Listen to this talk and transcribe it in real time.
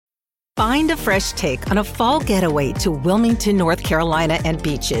Find a fresh take on a fall getaway to Wilmington, North Carolina and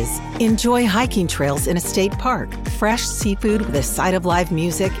beaches. Enjoy hiking trails in a state park, fresh seafood with a side of live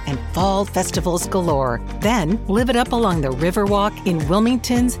music, and fall festivals galore. Then live it up along the Riverwalk in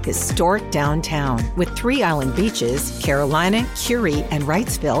Wilmington's historic downtown. With 3 island beaches, Carolina, Curie, and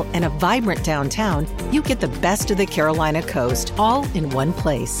Wrightsville, and a vibrant downtown, you get the best of the Carolina coast all in one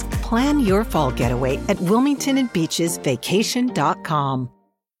place. Plan your fall getaway at WilmingtonandBeachesVacation.com.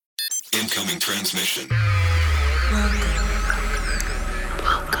 Incoming transmission.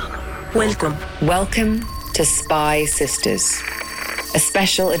 Welcome to Spy Sisters, a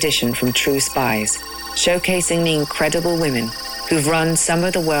special edition from True Spies, showcasing the incredible women who've run some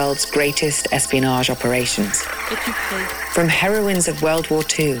of the world's greatest espionage operations. From heroines of World War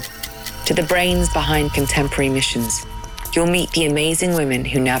II to the brains behind contemporary missions, you'll meet the amazing women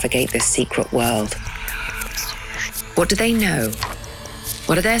who navigate this secret world. What do they know?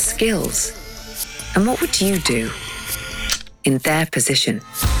 What are their skills? And what would you do in their position?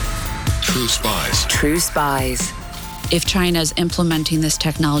 True Spies. True Spies. If China's implementing this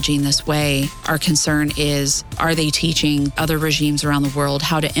technology in this way, our concern is, are they teaching other regimes around the world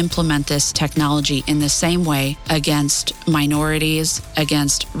how to implement this technology in the same way against minorities,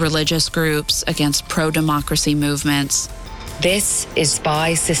 against religious groups, against pro-democracy movements? This is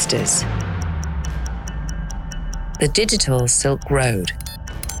Spy Sisters, the digital Silk Road.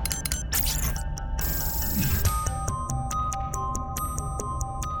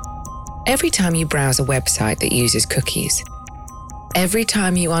 Every time you browse a website that uses cookies, every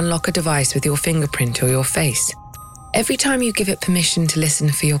time you unlock a device with your fingerprint or your face, every time you give it permission to listen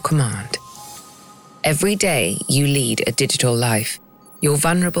for your command, every day you lead a digital life, you're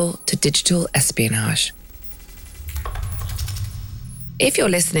vulnerable to digital espionage. If you're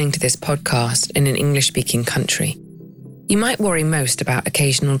listening to this podcast in an English-speaking country, you might worry most about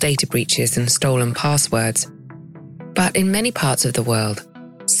occasional data breaches and stolen passwords. But in many parts of the world,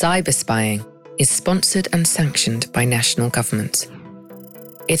 cyber spying is sponsored and sanctioned by national governments.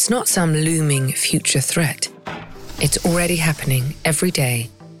 It's not some looming future threat. It's already happening every day,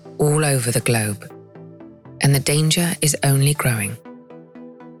 all over the globe. And the danger is only growing.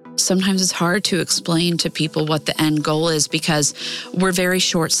 Sometimes it's hard to explain to people what the end goal is because we're very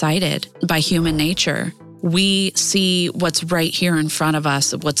short-sighted by human nature. We see what's right here in front of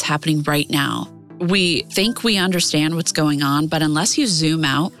us, what's happening right now. We think we understand what's going on, but unless you zoom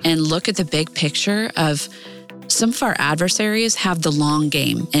out and look at the big picture of some of our adversaries have the long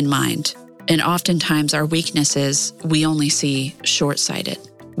game in mind. And oftentimes our weakness is we only see short-sighted.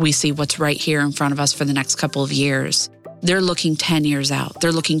 We see what's right here in front of us for the next couple of years. They're looking 10 years out.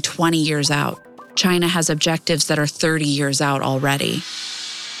 They're looking 20 years out. China has objectives that are 30 years out already.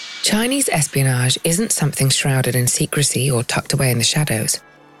 Chinese espionage isn't something shrouded in secrecy or tucked away in the shadows.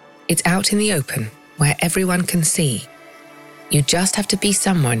 It's out in the open, where everyone can see. You just have to be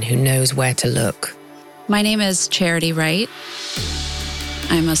someone who knows where to look. My name is Charity Wright.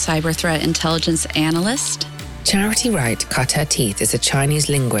 I'm a cyber threat intelligence analyst. Charity Wright cut her teeth as a Chinese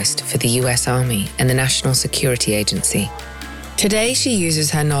linguist for the US Army and the National Security Agency. Today, she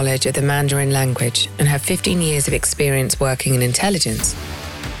uses her knowledge of the Mandarin language and her 15 years of experience working in intelligence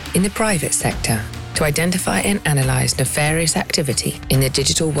in the private sector to identify and analyze nefarious activity in the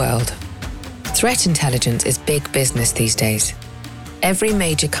digital world. Threat intelligence is big business these days. Every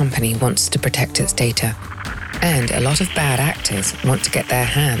major company wants to protect its data, and a lot of bad actors want to get their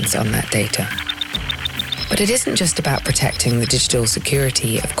hands on that data. But it isn't just about protecting the digital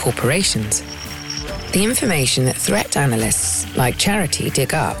security of corporations. The information that threat analysts like Charity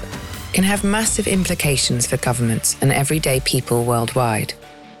dig up can have massive implications for governments and everyday people worldwide.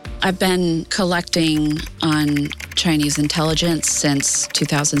 I've been collecting on Chinese intelligence since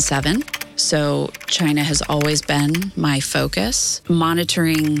 2007. So China has always been my focus,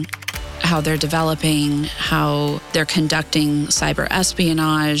 monitoring how they're developing, how they're conducting cyber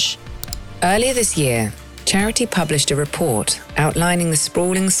espionage. Earlier this year, Charity published a report outlining the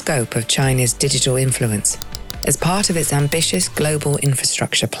sprawling scope of China's digital influence as part of its ambitious global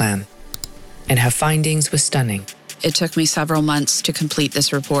infrastructure plan. And her findings were stunning. It took me several months to complete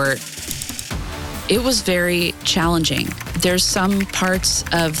this report. It was very challenging. There's some parts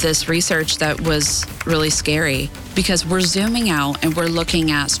of this research that was really scary because we're zooming out and we're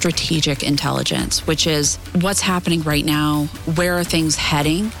looking at strategic intelligence, which is what's happening right now, where are things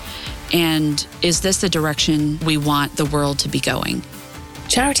heading, and is this the direction we want the world to be going?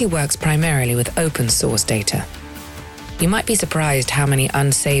 Charity works primarily with open source data. You might be surprised how many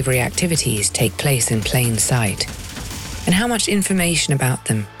unsavory activities take place in plain sight, and how much information about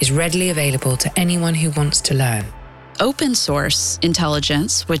them is readily available to anyone who wants to learn. open source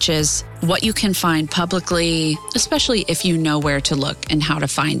intelligence, which is what you can find publicly, especially if you know where to look and how to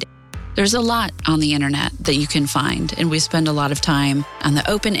find it. There's a lot on the internet that you can find, and we spend a lot of time on the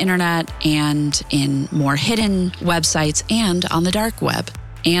open internet and in more hidden websites and on the dark web,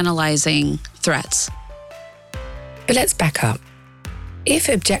 analyzing threats. But let's back up. If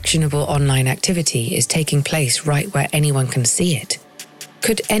objectionable online activity is taking place right where anyone can see it,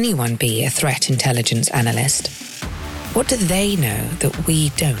 could anyone be a threat intelligence analyst? What do they know that we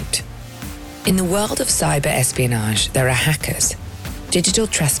don't? In the world of cyber espionage, there are hackers, digital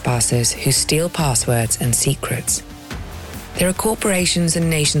trespassers who steal passwords and secrets. There are corporations and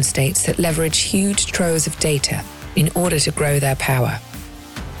nation-states that leverage huge troves of data in order to grow their power.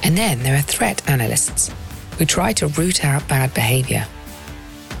 And then there are threat analysts who try to root out bad behavior.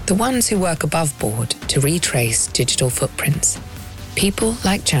 The ones who work above board to retrace digital footprints. People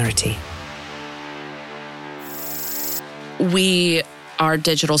like Charity. We are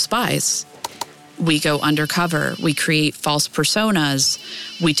digital spies. We go undercover. We create false personas.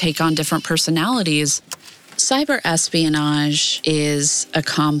 We take on different personalities. Cyber espionage is a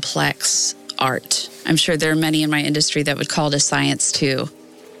complex art. I'm sure there are many in my industry that would call it a science too.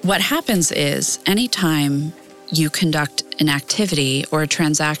 What happens is anytime you conduct an activity or a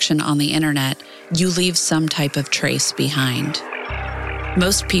transaction on the internet, you leave some type of trace behind.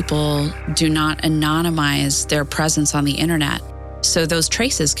 Most people do not anonymize their presence on the internet, so those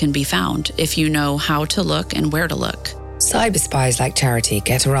traces can be found if you know how to look and where to look. Cyber spies like Charity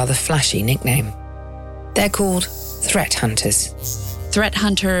get a rather flashy nickname. They're called threat hunters. Threat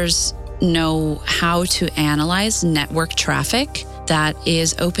hunters know how to analyze network traffic that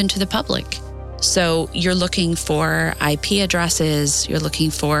is open to the public. So you're looking for IP addresses, you're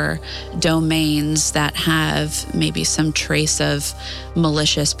looking for domains that have maybe some trace of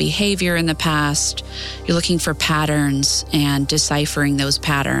malicious behavior in the past. You're looking for patterns and deciphering those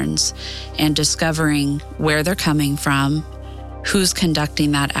patterns and discovering where they're coming from, who's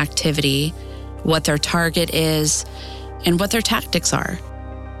conducting that activity, what their target is, and what their tactics are.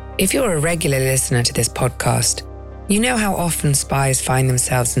 If you're a regular listener to this podcast, you know how often spies find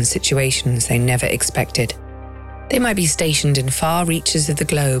themselves in situations they never expected. They might be stationed in far reaches of the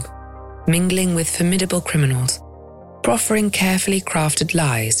globe, mingling with formidable criminals, proffering carefully crafted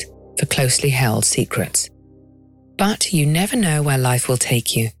lies for closely held secrets. But you never know where life will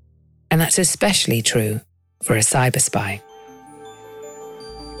take you, and that's especially true for a cyber spy.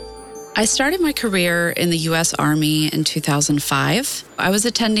 I started my career in the U.S. Army in 2005. I was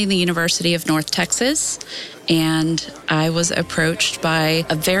attending the University of North Texas, and I was approached by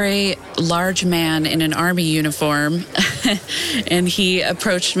a very large man in an Army uniform, and he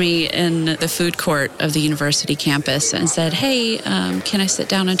approached me in the food court of the university campus and said, "Hey, can I sit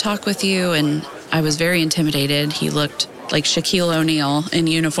down and talk with you?" And I was very intimidated. He looked like Shaquille O'Neal in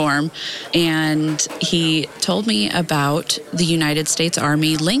uniform. And he told me about the United States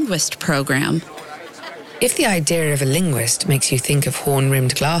Army Linguist Program. If the idea of a linguist makes you think of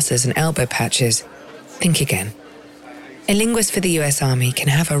horn-rimmed glasses and elbow patches, think again. A linguist for the US Army can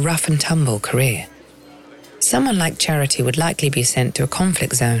have a rough and tumble career. Someone like Charity would likely be sent to a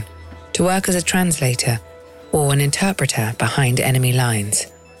conflict zone to work as a translator or an interpreter behind enemy lines.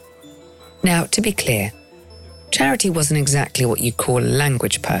 Now, to be clear, Charity wasn't exactly what you'd call a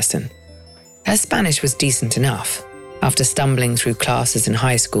language person. Her Spanish was decent enough, after stumbling through classes in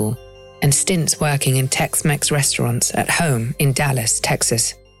high school and stints working in Tex-Mex restaurants at home in Dallas,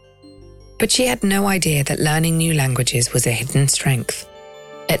 Texas. But she had no idea that learning new languages was a hidden strength,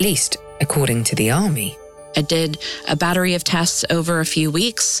 at least according to the Army. I did a battery of tests over a few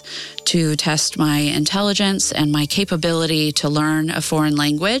weeks to test my intelligence and my capability to learn a foreign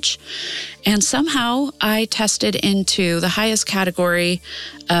language. And somehow I tested into the highest category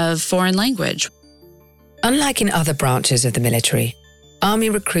of foreign language. Unlike in other branches of the military, Army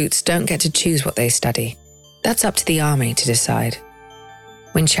recruits don't get to choose what they study. That's up to the Army to decide.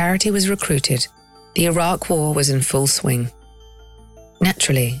 When Charity was recruited, the Iraq War was in full swing.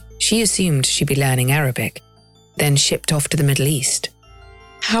 Naturally, she assumed she'd be learning Arabic, then shipped off to the Middle East.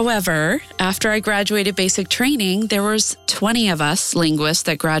 However, after I graduated basic training, there was 20 of us linguists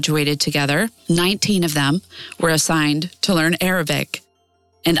that graduated together. 19 of them were assigned to learn Arabic,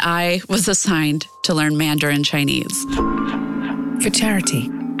 and I was assigned to learn Mandarin Chinese. For Charity,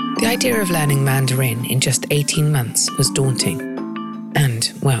 the idea of learning Mandarin in just 18 months was daunting.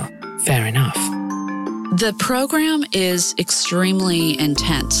 And, well, fair enough. The program is extremely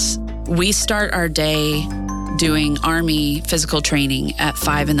intense. We start our day doing Army physical training at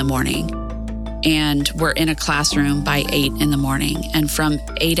 5 in the morning, and we're in a classroom by 8 in the morning. And from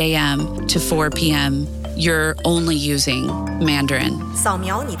 8 a.m. to 4 p.m., you're only using Mandarin. 扫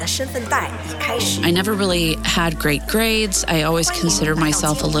描你的身份带已开始。 I never really had great grades. I always considered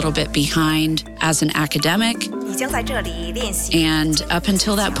myself a little bit behind as an academic. 你将在这里练习。 And up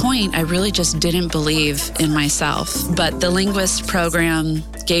until that point, I really just didn't believe in myself. But the Linguist program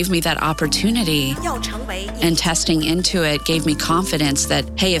gave me that opportunity, 要成为 and testing into it gave me confidence that,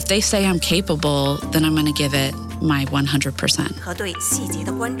 hey, if they say I'm capable, then I'm going to give it my 100%. 和对细节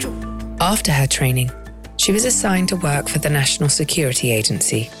的关注。 After her training, she was assigned to work for the National Security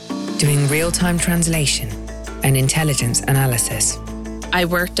Agency, doing real-time translation and intelligence analysis. I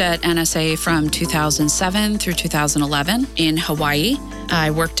worked at NSA from 2007 through 2011 in Hawaii.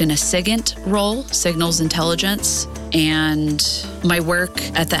 I worked in a SIGINT role, Signals Intelligence, and my work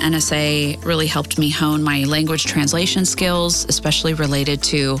at the NSA really helped me hone my language translation skills, especially related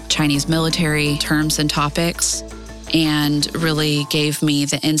to Chinese military terms and topics, and really gave me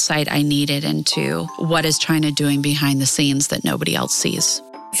the insight I needed into what is China doing behind the scenes that nobody else sees.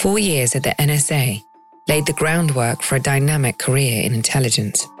 4 years at the NSA laid the groundwork for a dynamic career in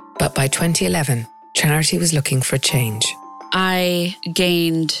intelligence. But by 2011, Charity was looking for a change. I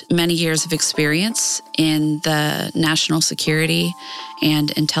gained many years of experience in the national security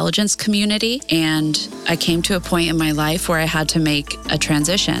and intelligence community, and I came to a point in my life where I had to make a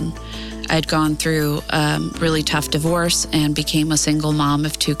transition. I'd gone through a really tough divorce and became a single mom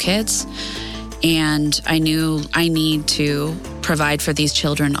of 2 kids, and I knew I need to provide for these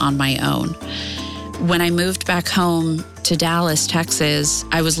children on my own. When I moved back home to Dallas, Texas,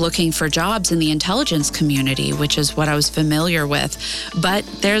 I was looking for jobs in the intelligence community, which is what I was familiar with. But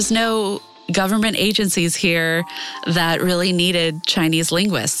there's no government agencies here that really needed Chinese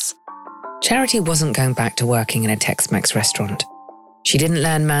linguists. Charity wasn't going back to working in a Tex-Mex restaurant. She didn't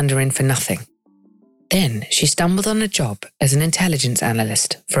learn Mandarin for nothing. Then she stumbled on a job as an intelligence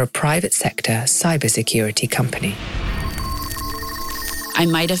analyst for a private sector cybersecurity company. I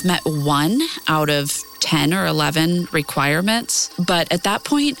might have met 1 out of 10 or 11 requirements, but at that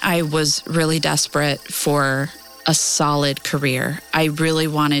point, I was really desperate for a solid career. I really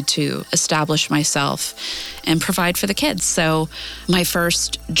wanted to establish myself and provide for the kids. So my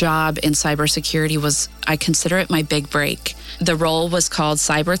first job in cybersecurity was, I consider it my big break. The role was called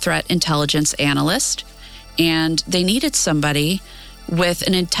Cyber Threat Intelligence Analyst, and they needed somebody with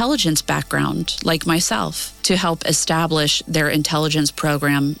an intelligence background like myself to help establish their intelligence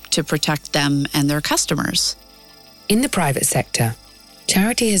program to protect them and their customers. In the private sector,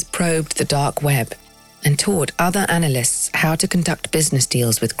 Charity has probed the dark web and taught other analysts how to conduct business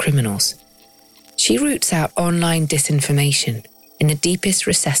deals with criminals. She roots out online disinformation in the deepest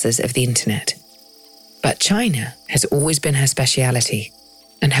recesses of the internet. But China has always been her speciality,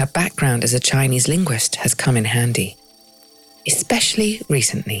 and her background as a Chinese linguist has come in handy. Especially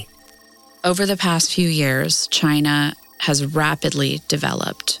recently. Over the past few years, China has rapidly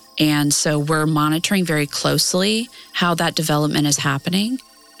developed. And so we're monitoring very closely how that development is happening,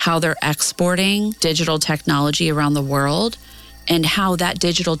 how they're exporting digital technology around the world, and how that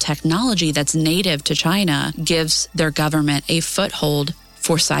digital technology that's native to China gives their government a foothold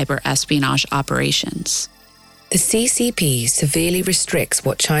for cyber espionage operations. The CCP severely restricts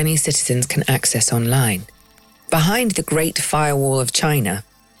what Chinese citizens can access online. Behind the Great Firewall of China,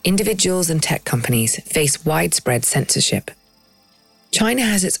 individuals and tech companies face widespread censorship. China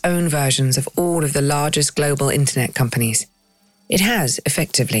has its own versions of all of the largest global internet companies. It has,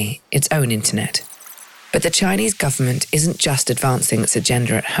 effectively, its own internet. But the Chinese government isn't just advancing its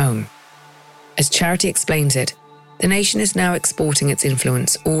agenda at home. As Charity explains it, the nation is now exporting its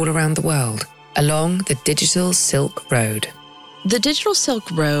influence all around the world, along the Digital Silk Road. The Digital Silk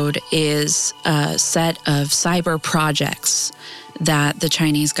Road is a set of cyber projects that the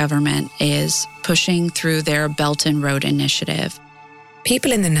Chinese government is pushing through their Belt and Road Initiative.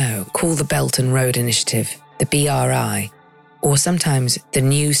 People in the know call the Belt and Road Initiative the BRI, or sometimes the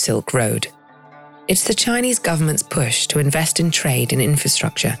New Silk Road. It's the Chinese government's push to invest in trade and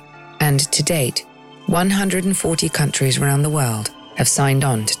infrastructure, and to date, 140 countries around the world have signed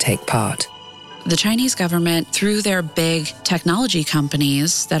on to take part. The Chinese government, through their big technology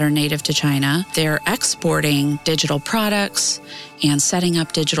companies that are native to China, they're exporting digital products and setting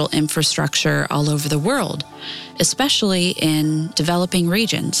up digital infrastructure all over the world, especially in developing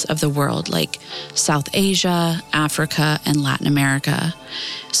regions of the world like South Asia, Africa, and Latin America.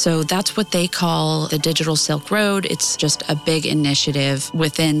 So that's what they call the Digital Silk Road. It's just a big initiative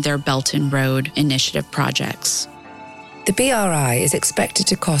within their Belt and Road Initiative projects. The BRI is expected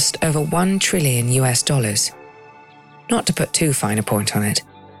to cost over $1 trillion. Not to put too fine a point on it,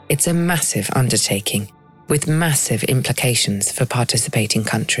 it's a massive undertaking with massive implications for participating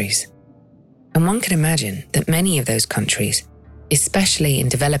countries. And one can imagine that many of those countries, especially in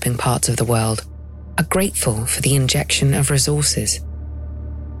developing parts of the world, are grateful for the injection of resources.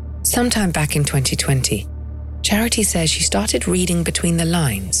 Sometime back in 2020, Charity says she started reading between the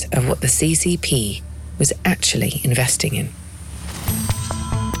lines of what the CCP was actually investing in.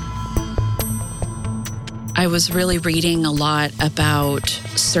 I was really reading a lot about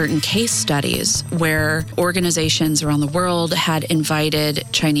certain case studies where organizations around the world had invited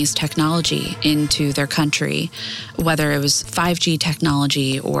Chinese technology into their country, whether it was 5G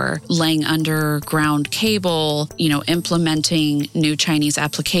technology or laying underground cable, implementing new Chinese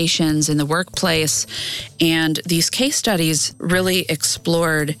applications in the workplace. And these case studies really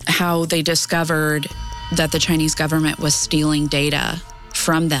explored how they discovered that the Chinese government was stealing data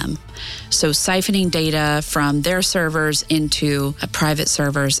from them. So siphoning data from their servers into private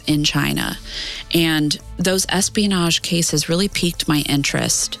servers in China. And those espionage cases really piqued my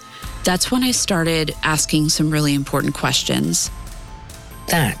interest. That's when I started asking some really important questions.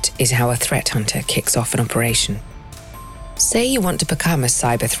 That is how a threat hunter kicks off an operation. Say you want to become a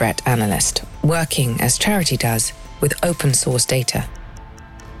cyber threat analyst, working as Charity does with open source data.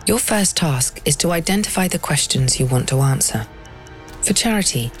 Your first task is to identify the questions you want to answer. For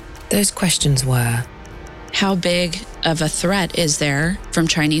Charity, those questions were: how big of a threat is there from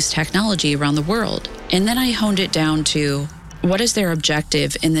Chinese technology around the world? And then I honed it down to, what is their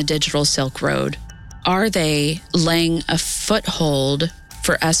objective in the digital Silk Road? Are they laying a foothold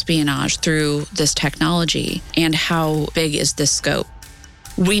for espionage through this technology? And how big is this scope?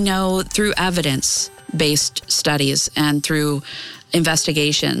 We know through evidence-based studies and through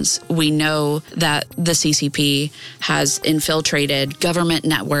investigations, we know that the CCP has infiltrated government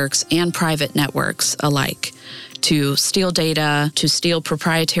networks and private networks alike to steal data, to steal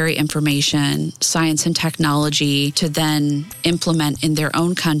proprietary information, science and technology, to then implement in their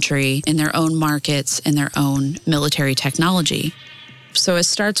own country, in their own markets, in their own military technology. So it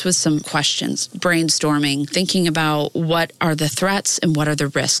starts with some questions, brainstorming, thinking about what are the threats and what are the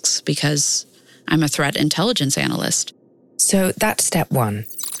risks, because I'm a threat intelligence analyst. So that's step 1.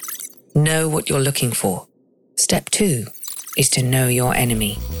 Know what you're looking for. Step 2 is to know your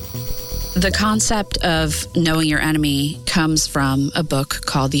enemy. The concept of knowing your enemy comes from a book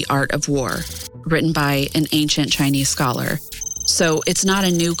called The Art of War, written by an ancient Chinese scholar. So it's not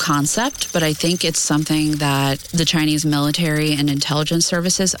a new concept, but I think it's something that the Chinese military and intelligence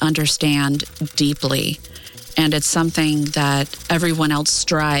services understand deeply. And it's something that everyone else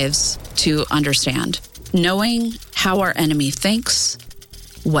strives to understand. Knowing how our enemy thinks,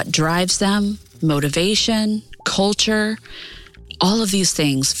 what drives them, motivation, culture, all of these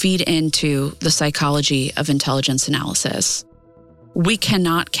things feed into the psychology of intelligence analysis. We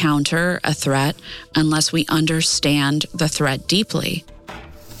cannot counter a threat unless we understand the threat deeply.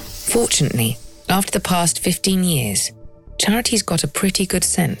 Fortunately, after the past 15 years, Charity's got a pretty good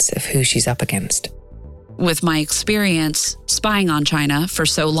sense of who she's up against. With my experience spying on China for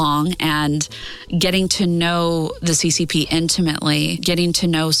so long and getting to know the CCP intimately, getting to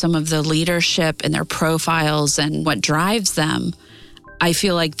know some of the leadership and their profiles and what drives them, I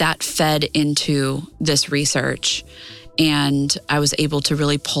feel like that fed into this research. And I was able to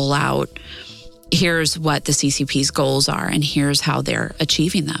really pull out, here's what the CCP's goals are and here's how they're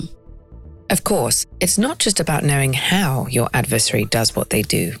achieving them. Of course, it's not just about knowing how your adversary does what they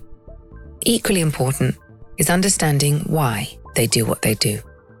do. Equally important is understanding why they do what they do.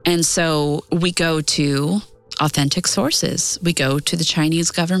 And so we go to authentic sources. We go to the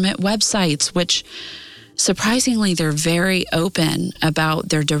Chinese government websites, which surprisingly, they're very open about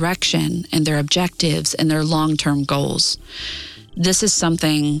their direction and their objectives and their long-term goals. This is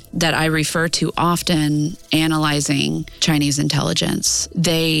something that I refer to often analyzing Chinese intelligence.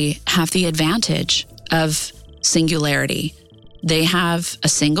 They have the advantage of singularity. They have a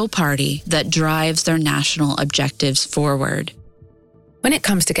single party that drives their national objectives forward. When it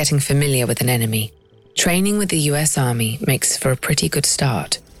comes to getting familiar with an enemy, training with the US Army makes for a pretty good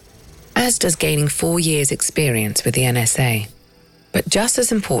start, as does gaining 4 years' experience with the NSA. But just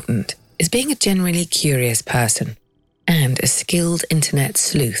as important is being a generally curious person and a skilled internet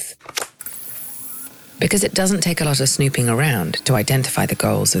sleuth. Because it doesn't take a lot of snooping around to identify the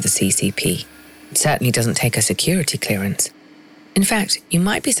goals of the CCP. It certainly doesn't take a security clearance. In fact, you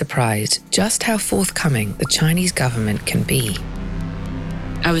might be surprised just how forthcoming the Chinese government can be.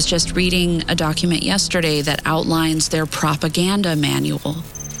 I was just reading a document yesterday that outlines their propaganda manual.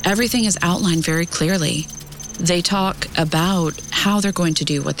 Everything is outlined very clearly. They talk about how they're going to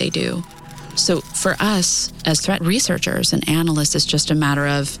do what they do. So for us, as threat researchers and analysts, it's just a matter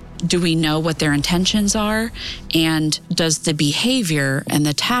of do we know what their intentions are? And does the behavior and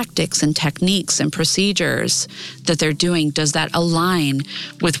the tactics and techniques and procedures that they're doing, does that align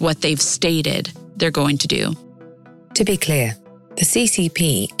with what they've stated they're going to do? To be clear, the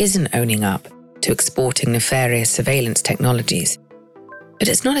CCP isn't owning up to exporting nefarious surveillance technologies, but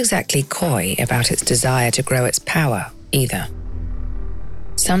it's not exactly coy about its desire to grow its power either.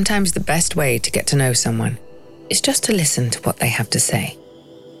 Sometimes the best way to get to know someone is just to listen to what they have to say.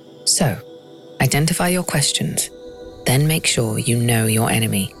 So, identify your questions, then make sure you know your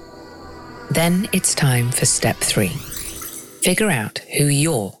enemy. Then it's time for step 3. Figure out who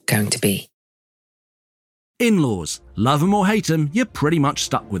you're going to be. In-laws, love 'em or hate 'em, you're pretty much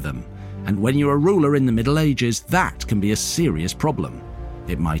stuck with them. And when you're a ruler in the Middle Ages, that can be a serious problem.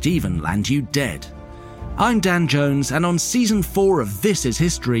 It might even land you dead. I'm Dan Jones, and on Season 4 of This Is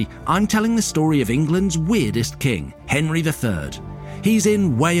History, I'm telling the story of England's weirdest king, Henry III. He's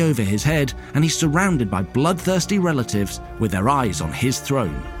in way over his head, and he's surrounded by bloodthirsty relatives with their eyes on his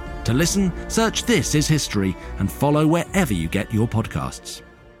throne. To listen, search This Is History and follow wherever you get your podcasts.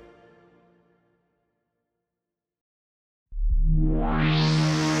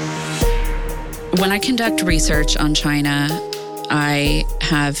 When I conduct research on China, I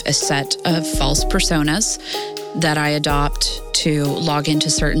have a set of false personas that I adopt to log into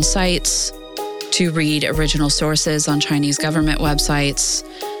certain sites, to read original sources on Chinese government websites,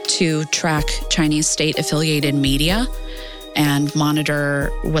 to track Chinese state-affiliated media and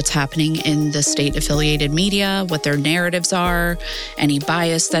monitor what's happening in the state-affiliated media, what their narratives are, any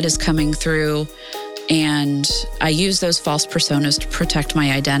bias that is coming through. And I use those false personas to protect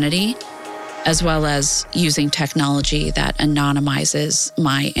my identity, as well as using technology that anonymizes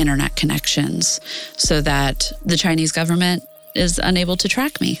my internet connections so that the Chinese government is unable to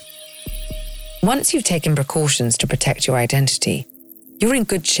track me. Once you've taken precautions to protect your identity, you're in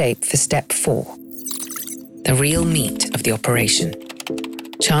good shape for step 4, the real meat of the operation.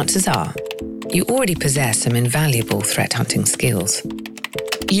 Chances are, you already possess some invaluable threat hunting skills.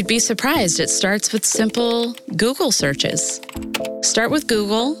 You'd be surprised. It starts with simple Google searches. Start with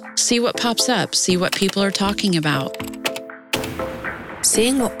Google, see what pops up, see what people are talking about.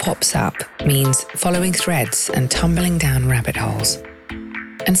 Seeing what pops up means following threads and tumbling down rabbit holes.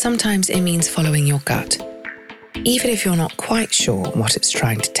 And sometimes it means following your gut, even if you're not quite sure what it's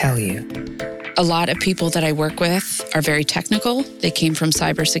trying to tell you. A lot of people that I work with are very technical. They came from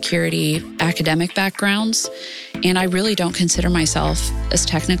cybersecurity academic backgrounds, and I really don't consider myself as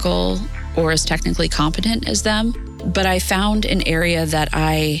technical or as technically competent as them. But I found an area that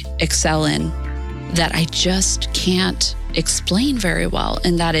I excel in that I just can't explain very well,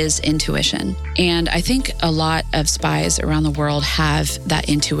 and that is intuition. And I think a lot of spies around the world have that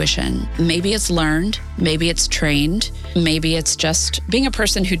intuition. Maybe it's learned, maybe it's trained, maybe it's just being a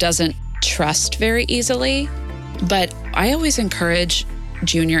person who doesn't trust very easily. But I always encourage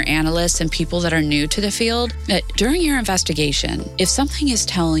junior analysts and people that are new to the field that during your investigation, if something is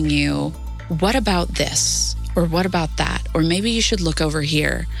telling you, what about this? Or what about that? Or maybe you should look over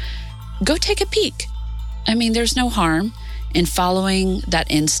here. Go take a peek. I mean, there's no harm in following that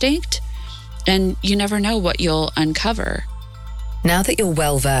instinct, and you never know what you'll uncover. Now that you're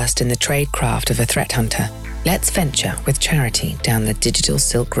well versed in the tradecraft of a threat hunter, let's venture with Charity down the digital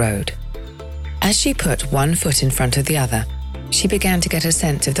Silk Road. As she put one foot in front of the other, she began to get a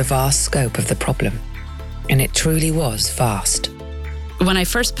sense of the vast scope of the problem. And it truly was vast. When I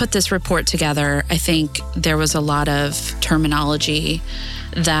first put this report together, I think there was a lot of terminology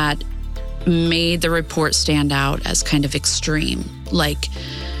that made the report stand out as kind of extreme, like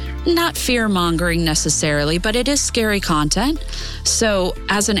not fear-mongering necessarily, but it is scary content. So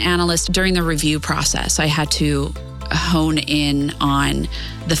as an analyst during the review process, I had to hone in on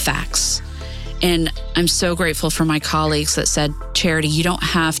the facts. And I'm so grateful for my colleagues that said, Charity, you don't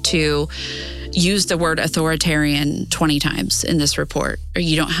have to use the word authoritarian 20 times in this report, or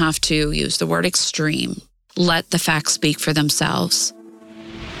you don't have to use the word extreme. Let the facts speak for themselves.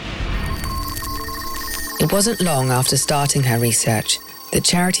 It wasn't long after starting her research that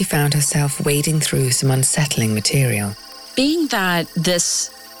Charity found herself wading through some unsettling material. Being that this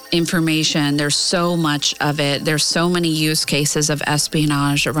information, there's so much of it, there's so many use cases of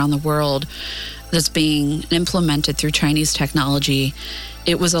espionage around the world that's being implemented through Chinese technology,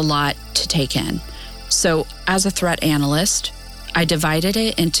 it was a lot to take in. So as a threat analyst, I divided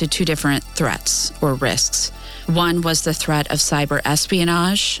it into 2 different threats or risks. One was the threat of cyber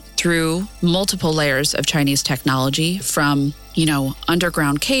espionage through multiple layers of Chinese technology, from,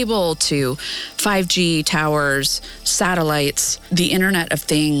 underground cable to 5G towers, satellites, the Internet of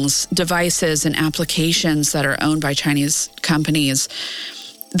Things, devices and applications that are owned by Chinese companies.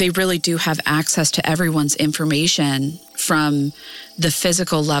 they really do have access to everyone's information from the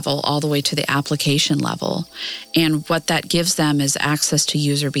physical level all the way to the application level. And what that gives them is access to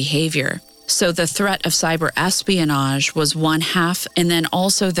user behavior. So the threat of cyber espionage was one half, and then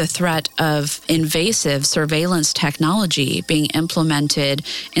also the threat of invasive surveillance technology being implemented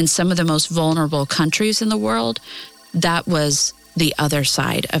in some of the most vulnerable countries in the world. That was the other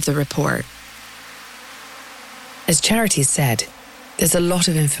side of the report. As Charity said, there's a lot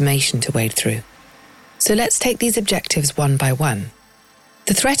of information to wade through. So let's take these objectives one by one.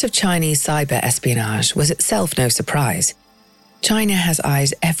 The threat of Chinese cyber espionage was itself no surprise. China has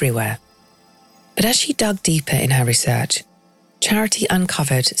eyes everywhere. But as she dug deeper in her research, Charity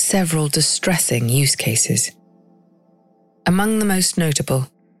uncovered several distressing use cases. Among the most notable,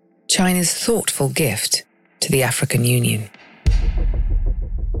 China's thoughtful gift to the African Union.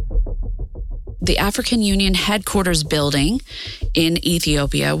 The African Union headquarters building in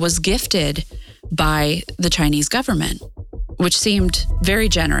Ethiopia was gifted by the Chinese government, which seemed very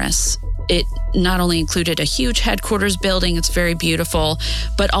generous. It not only included a huge headquarters building, it's very beautiful,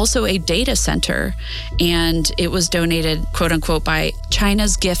 but also a data center. And it was donated, quote unquote, by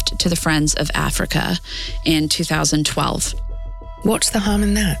China's gift to the Friends of Africa in 2012. What's the harm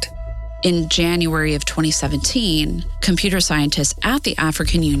in that? In January of 2017, computer scientists at the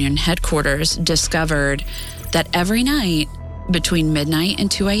African Union headquarters discovered that every night between midnight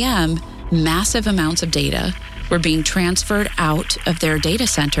and 2 a.m., massive amounts of data were being transferred out of their data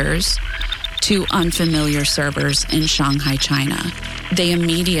centers to unfamiliar servers in Shanghai, China. They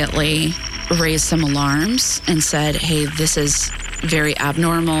immediately raised some alarms and said, hey, this is very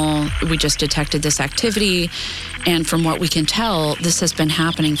abnormal. We just detected this activity. And from what we can tell, this has been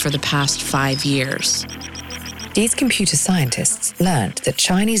happening for the past 5 years. These computer scientists learned that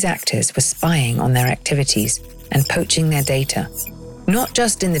Chinese actors were spying on their activities and poaching their data, not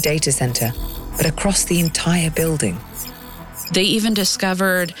just in the data center, but across the entire building. They even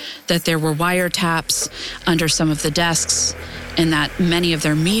discovered that there were wiretaps under some of the desks and that many of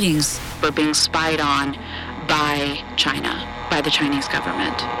their meetings were being spied on by China, by the Chinese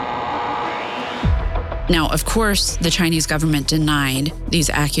government. Now, of course, the Chinese government denied these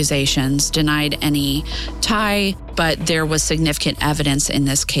accusations, denied any tie, but there was significant evidence in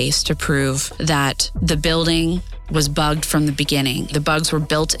this case to prove that the building was bugged from the beginning. The bugs were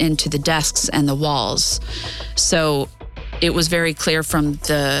built into the desks and the walls. So it was very clear from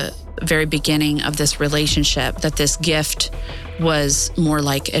the very beginning of this relationship that this gift was more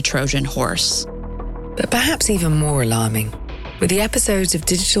like a Trojan horse. But perhaps even more alarming were the episodes of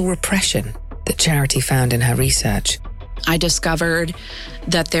digital repression that Charity found in her research. I discovered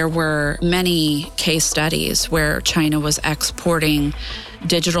that there were many case studies where China was exporting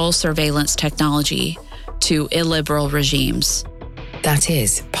digital surveillance technology to illiberal regimes. That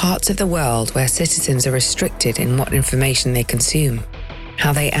is, parts of the world where citizens are restricted in what information they consume,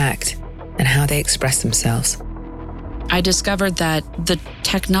 how they act, and how they express themselves. I discovered that the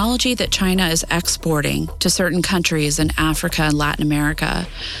technology that China is exporting to certain countries in Africa and Latin America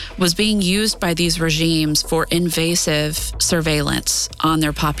was being used by these regimes for invasive surveillance on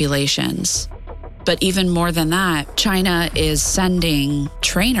their populations. But even more than that, China is sending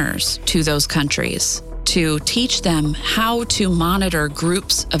trainers to those countries to teach them how to monitor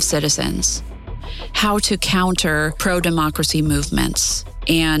groups of citizens, how to counter pro-democracy movements,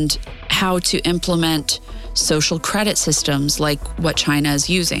 and how to implement social credit systems like what China is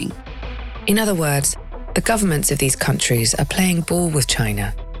using. In other words, the governments of these countries are playing ball with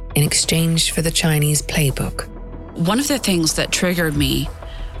China in exchange for the Chinese playbook. One of the things that triggered me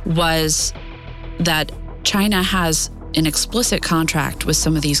was that China has an explicit contract with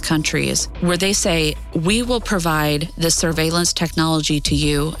some of these countries where they say, we will provide this surveillance technology to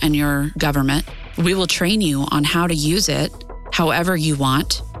you and your government. We will train you on how to use it however you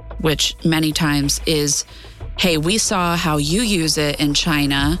want, which many times is, hey, we saw how you use it in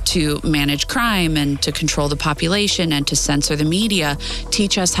China to manage crime and to control the population and to censor the media.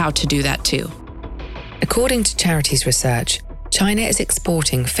 Teach us how to do that too. According to Charity's research, China is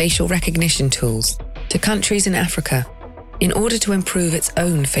exporting facial recognition tools to countries in Africa in order to improve its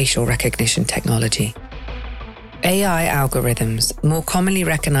own facial recognition technology. AI algorithms more commonly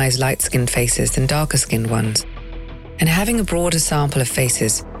recognize light-skinned faces than darker-skinned ones, and having a broader sample of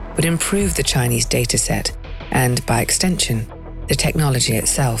faces would improve the Chinese dataset and, by extension, the technology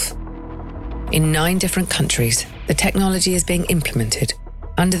itself. In 9 different countries, the technology is being implemented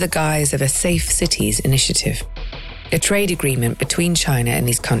under the guise of a Safe Cities initiative. A trade agreement between China and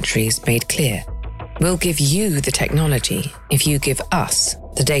these countries made clear, we'll give you the technology if you give us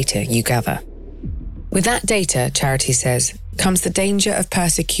the data you gather. With that data, Charity says, comes the danger of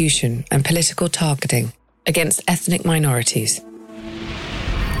persecution and political targeting against ethnic minorities.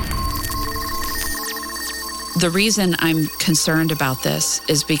 The reason I'm concerned about this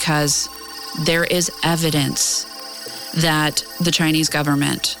is because there is evidence that the Chinese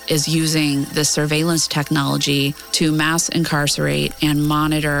government is using this surveillance technology to mass incarcerate and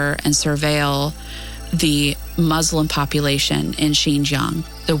monitor and surveil the Muslim population in Xinjiang,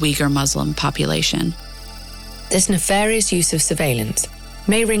 the Uyghur Muslim population. This nefarious use of surveillance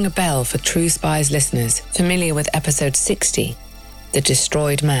may ring a bell for True Spies listeners familiar with episode 60, The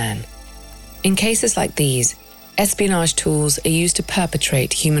Destroyed Man. In cases like these, espionage tools are used to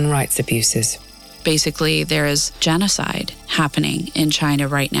perpetrate human rights abuses. Basically, there is genocide happening in China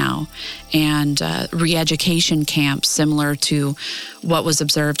right now, and re-education camps similar to what was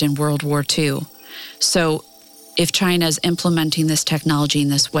observed in World War II. So if China is implementing this technology in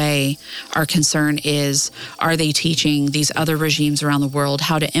this way, our concern is, are they teaching these other regimes around the world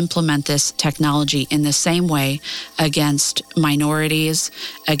how to implement this technology in the same way against minorities,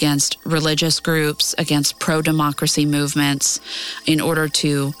 against religious groups, against pro-democracy movements, in order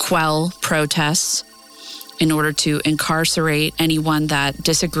to quell protests, in order to incarcerate anyone that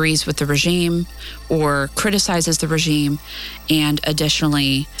disagrees with the regime or criticizes the regime. And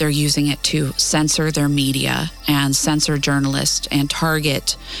additionally, they're using it to censor their media and censor journalists and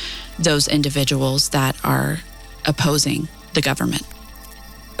target those individuals that are opposing the government.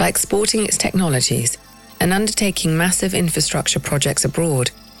 By exporting its technologies and undertaking massive infrastructure projects abroad,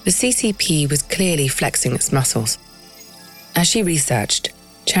 the CCP was clearly flexing its muscles. As she researched,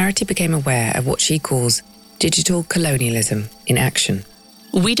 Charity became aware of what she calls digital colonialism in action.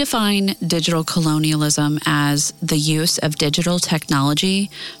 We define digital colonialism as the use of digital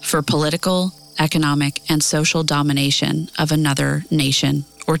technology for political, economic, and social domination of another nation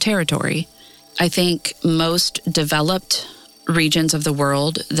or territory. I think most developed regions of the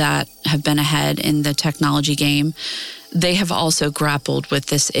world that have been ahead in the technology game, they have also grappled with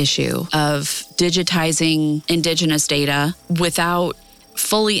this issue of digitizing indigenous data without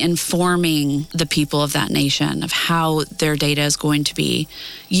fully informing the people of that nation of how their data is going to be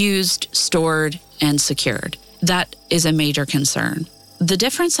used, stored, and secured. That is a major concern. The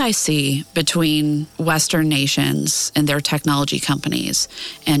difference I see between Western nations and their technology companies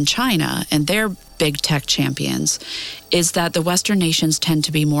and China and their big tech champions is that the Western nations tend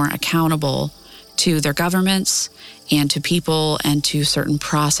to be more accountable to their governments and to people and to certain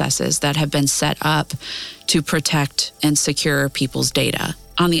processes that have been set up to protect and secure people's data.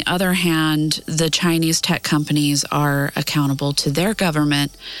 On the other hand, the Chinese tech companies are accountable to their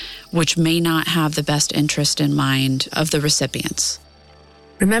government, which may not have the best interest in mind of the recipients.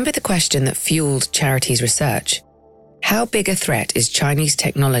 Remember the question that fueled Charity's research? How big a threat is Chinese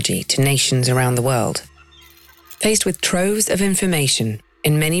technology to nations around the world? Faced with troves of information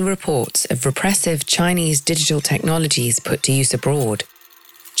in many reports of repressive Chinese digital technologies put to use abroad,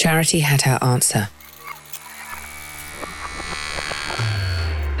 Charity had her answer.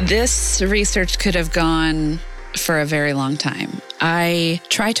 This research could have gone for a very long time. I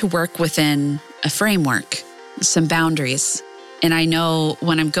try to work within a framework, some boundaries. And I know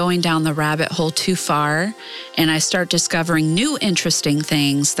when I'm going down the rabbit hole too far and I start discovering new interesting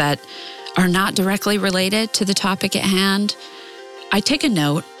things that are not directly related to the topic at hand, I take a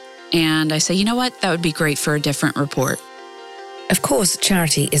note and I say, you know what, that would be great for a different report. Of course,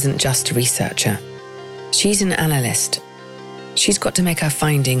 Charity isn't just a researcher. She's an analyst. She's got to make her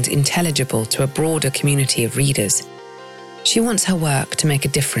findings intelligible to a broader community of readers. She wants her work to make a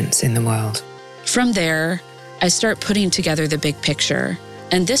difference in the world. From there, I start putting together the big picture.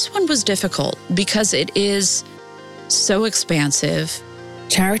 And this one was difficult because it is so expansive.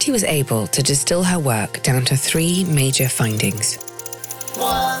 Charity was able to distill her work down to 3 major findings.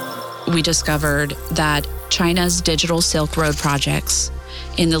 We discovered that China's digital Silk Road projects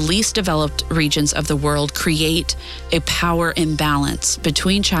in the least developed regions of the world create a power imbalance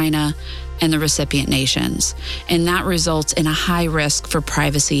between China and the recipient nations. And that results in a high risk for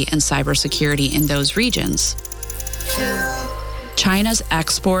privacy and cybersecurity in those regions. China's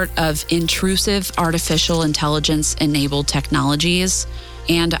export of intrusive artificial intelligence-enabled technologies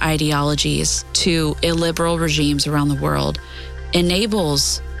and ideologies to illiberal regimes around the world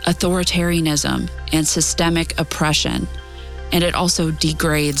enables authoritarianism and systemic oppression, and it also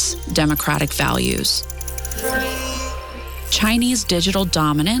degrades democratic values. Chinese digital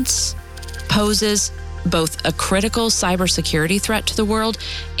dominance poses both a critical cybersecurity threat to the world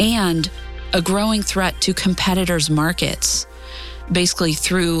and a growing threat to competitors' markets, basically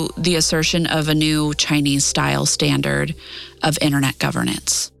through the assertion of a new Chinese-style standard of internet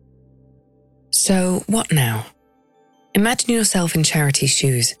governance. So what now? Imagine yourself in Charity's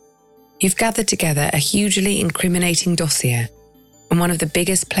shoes. You've gathered together a hugely incriminating dossier on one of the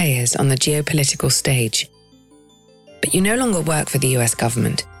biggest players on the geopolitical stage. But you no longer work for the US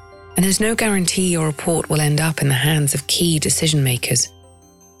government, and there's no guarantee your report will end up in the hands of key decision makers.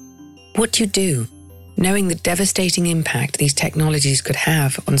 What do you do, knowing the devastating impact these technologies could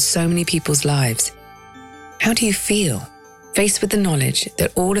have on so many people's lives? How do you feel, faced with the knowledge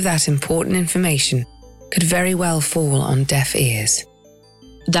that all of that important information could very well fall on deaf ears?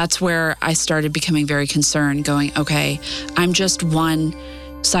 That's where I started becoming very concerned, going, okay, I'm just one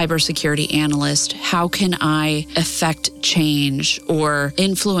cybersecurity analyst. How can I affect change or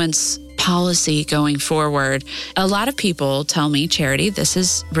influence policy going forward? A lot of people tell me, Charity, this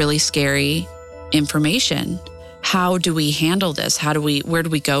is really scary information. How do we handle this? Where do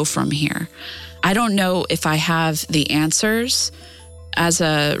we go from here? I don't know if I have the answers. As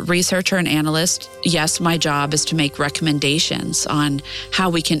a researcher and analyst, yes, my job is to make recommendations on how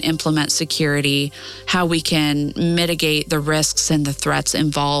we can implement security, how we can mitigate the risks and the threats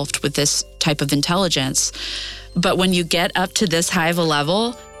involved with this type of intelligence. But when you get up to this high of a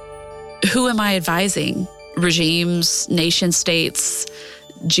level, who am I advising? Regimes, nation states,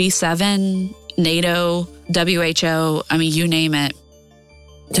 G7, NATO, WHO, I mean, you name it.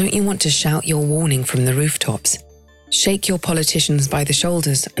 Don't you want to shout your warning from the rooftops? Shake your politicians by the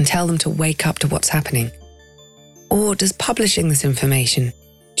shoulders and tell them to wake up to what's happening? Or does publishing this information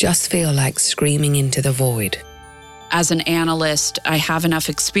just feel like screaming into the void? As an analyst, I have enough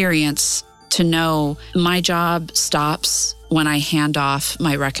experience to know my job stops when I hand off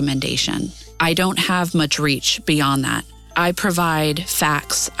my recommendation. I don't have much reach beyond that. I provide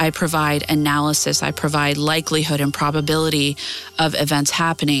facts, I provide analysis, I provide likelihood and probability of events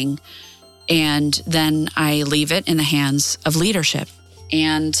happening, and then I leave it in the hands of leadership.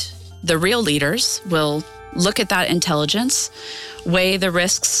 And the real leaders will look at that intelligence, weigh the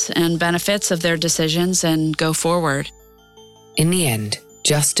risks and benefits of their decisions, and go forward. In the end,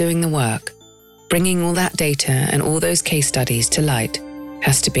 just doing the work, bringing all that data and all those case studies to light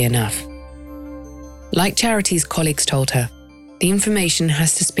has to be enough. Like Charity's colleagues told her, the information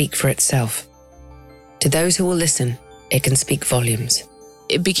has to speak for itself. To those who will listen, it can speak volumes.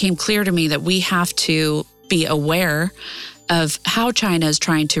 It became clear to me that we have to be aware of how China is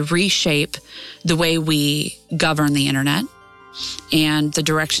trying to reshape the way we govern the internet and the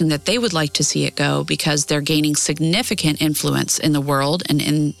direction that they would like to see it go, because they're gaining significant influence in the world and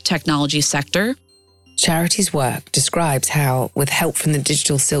in technology sector. Charity's work describes how, with help from the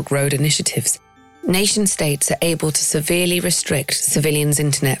Digital Silk Road initiatives, nation-states are able to severely restrict civilians'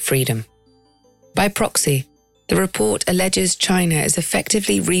 internet freedom. By proxy, the report alleges China is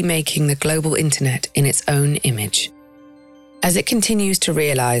effectively remaking the global internet in its own image. As it continues to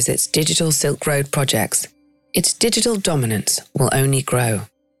realize its Digital Silk Road projects, its digital dominance will only grow.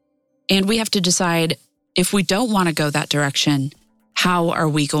 And we have to decide, if we don't want to go that direction, how are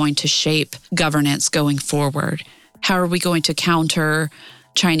we going to shape governance going forward? How are we going to counter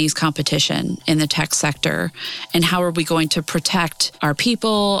Chinese competition in the tech sector? And how are we going to protect our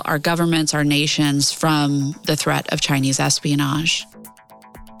people, our governments, our nations from the threat of Chinese espionage?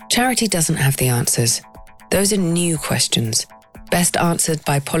 Charity doesn't have the answers. Those are new questions, best answered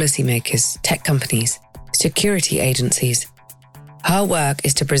by policymakers, tech companies, security agencies. Her work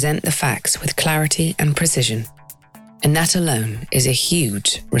is to present the facts with clarity and precision, and that alone is a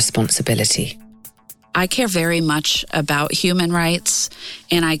huge responsibility. I care very much about human rights,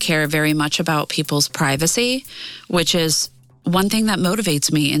 and I care very much about people's privacy, which is one thing that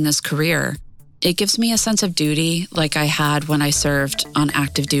motivates me in this career. It gives me a sense of duty like I had when I served on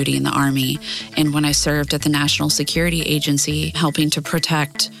active duty in the Army and when I served at the National Security Agency, helping to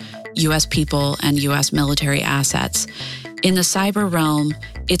protect U.S. people and U.S. military assets. In the cyber realm,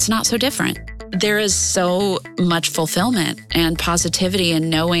 it's not so different. There is so much fulfillment and positivity in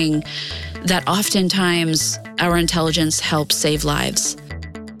knowing that oftentimes our intelligence helps save lives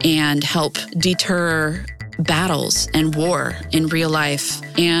and help deter battles and war in real life.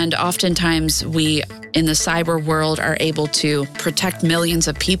 And oftentimes we, in the cyber world, are able to protect millions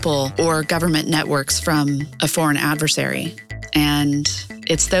of people or government networks from a foreign adversary. And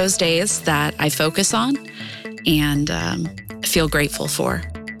it's those days that I focus on and feel grateful for.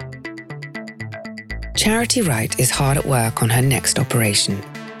 Charity Wright is hard at work on her next operation.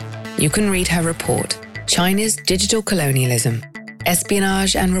 You can read her report, China's Digital Colonialism,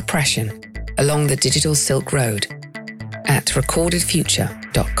 Espionage and Repression Along the Digital Silk Road, at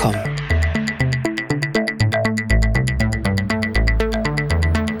recordedfuture.com.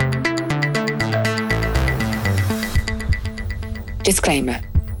 Disclaimer.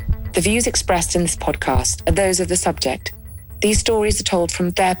 The views expressed in this podcast are those of the subject. These stories are told from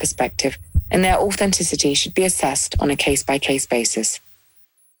their perspective, and their authenticity should be assessed on a case-by-case basis.